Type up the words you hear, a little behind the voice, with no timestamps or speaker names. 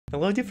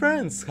Hello dear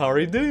friends, how are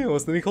you doing?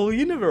 What's the whole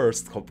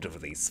universe? Hope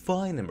everything is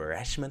fine. I'm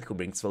Rashman who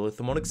brings value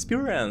to more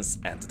experience,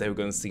 and today we're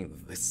gonna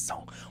sing this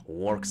song,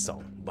 Work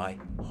Song by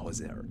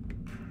Hozier.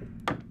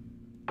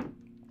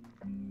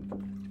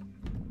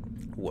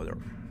 Water.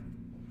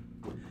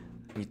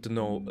 Need to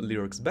know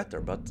lyrics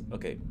better, but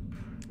okay,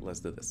 let's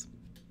do this.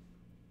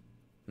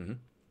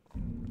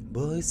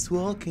 Boys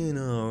walking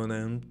on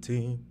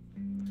empty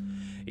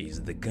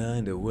is the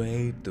kind of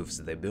weight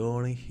of the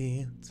burning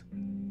heat.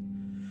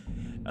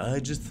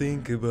 I just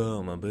think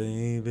about my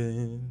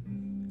baby.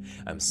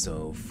 I'm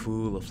so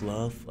full of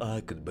love I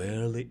could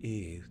barely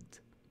eat.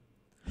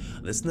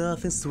 There's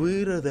nothing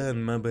sweeter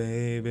than my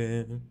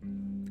baby.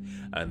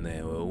 I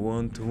never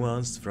want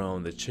once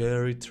from the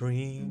cherry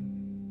tree.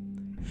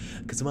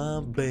 'Cause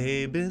my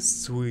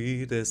baby's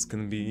sweet as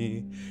can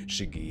be.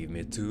 She gave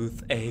me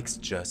toothaches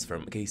just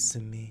from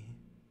kissing me.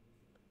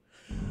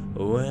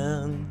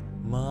 When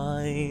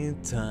my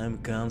time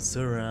comes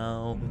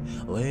around,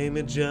 lay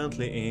me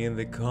gently in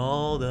the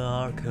cold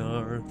dark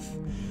earth.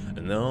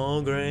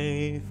 No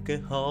grave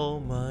can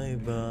hold my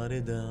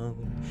body down.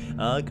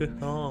 I go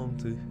home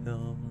to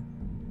her.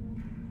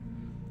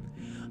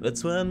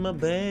 That's when my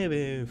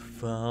baby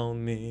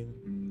found me.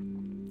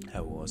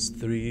 I was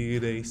 3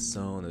 days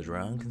on a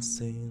drunken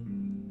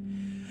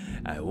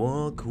scene. I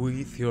walk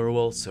with your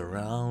walls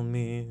around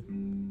me.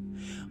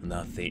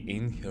 Nothing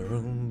in her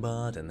room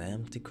but an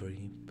empty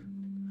crib.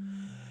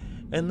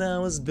 And I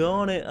was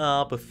burning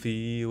up a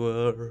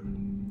fever.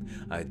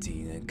 I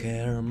didn't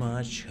care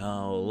much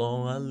how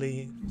long I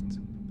lived.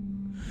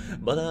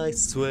 But I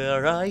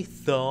swear I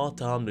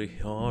thought under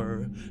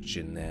her.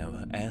 She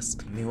never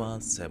asked me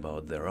once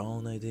about the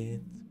wrong I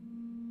did.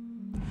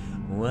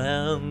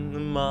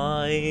 When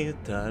my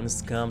time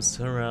comes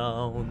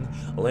around,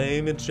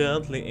 lay me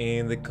gently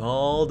in the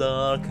cold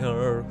dark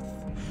earth.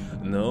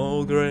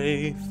 No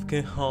grave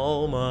can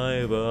hold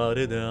my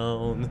body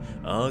down.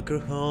 I'll go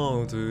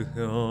home to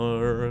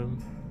her.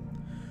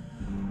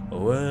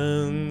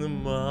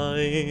 When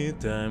my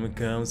time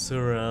comes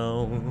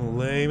around,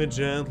 lay me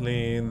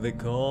gently in the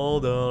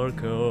cold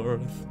dark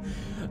earth.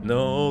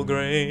 No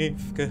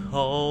grave can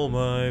hold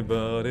my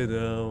body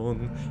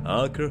down.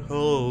 I'll go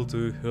home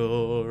to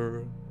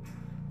her.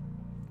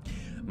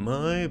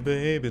 My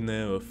baby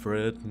never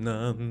fret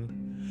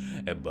none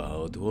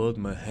about what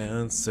my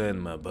hands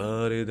and my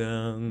body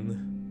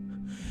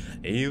done.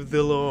 If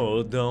the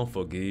Lord don't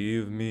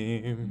forgive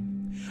me,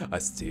 I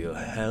still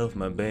have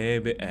my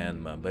baby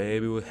and my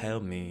baby will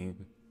help me.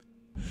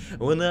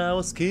 When I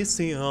was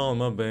kissing on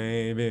my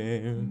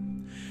baby,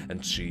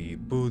 and she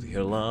put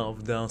her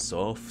love down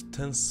soft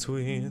and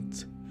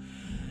sweet.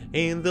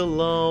 In the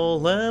low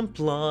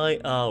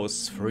lamplight I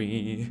was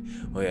free.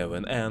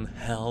 Heaven and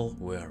hell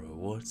were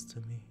words to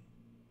me.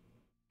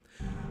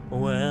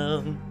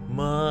 When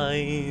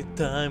my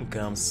time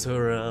comes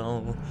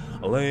around,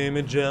 lay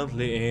me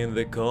gently in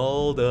the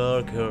cold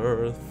dark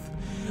earth.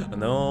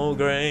 No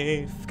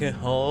grave can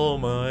hold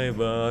my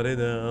body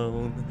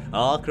down.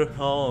 I'll go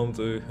home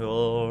to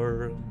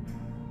her.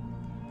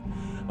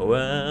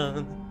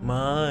 When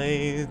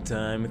my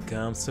time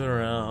comes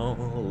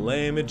around,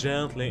 lay me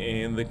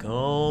gently in the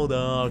cold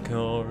dark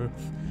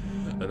earth.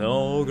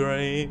 No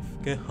grave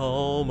can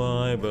hold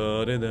my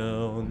body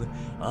down.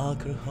 I'll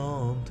go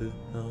home to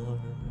her.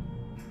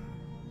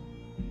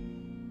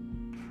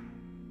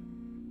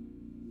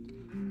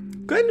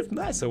 Kind of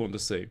nice, I want to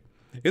say.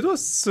 It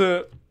was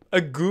a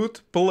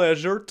good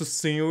pleasure to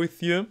sing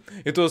with you.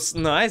 It was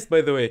nice,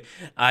 by the way.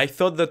 I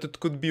thought that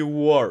it could be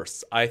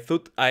worse. I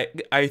thought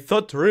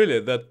really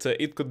that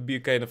it could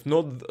be kind of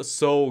not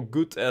so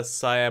good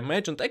as I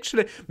imagined.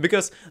 Actually,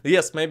 because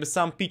yes, maybe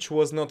some pitch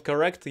was not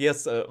correct.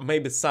 Yes,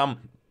 maybe some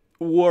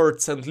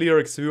words and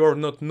lyrics were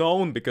not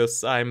known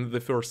because I'm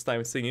the first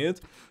time singing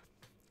it.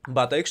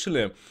 But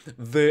actually,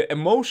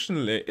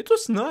 emotionally, it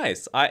was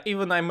nice. I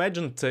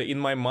imagined in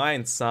my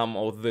mind some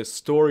of the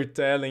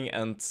storytelling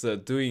and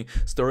doing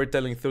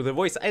storytelling through the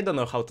voice. I don't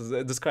know how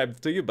to describe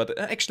it to you, but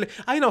actually,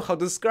 I know how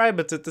to describe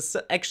it. It is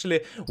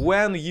actually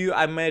when you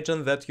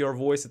imagine that your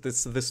voice it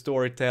is the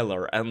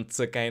storyteller and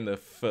a kind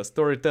of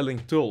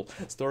storytelling tool.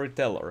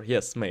 Storyteller,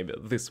 yes, maybe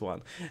this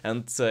one.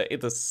 And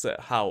it is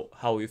how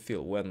you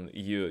feel when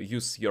you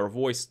use your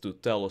voice to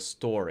tell a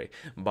story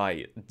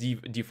by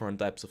different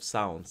types of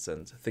sounds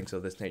and things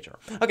of this nature.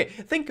 Okay,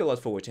 thank you a lot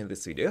for watching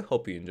this video.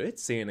 Hope you enjoyed.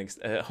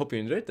 Hope you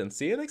enjoyed and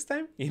see you next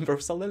time.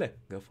 Improve Salele.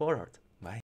 Go forward. Bye.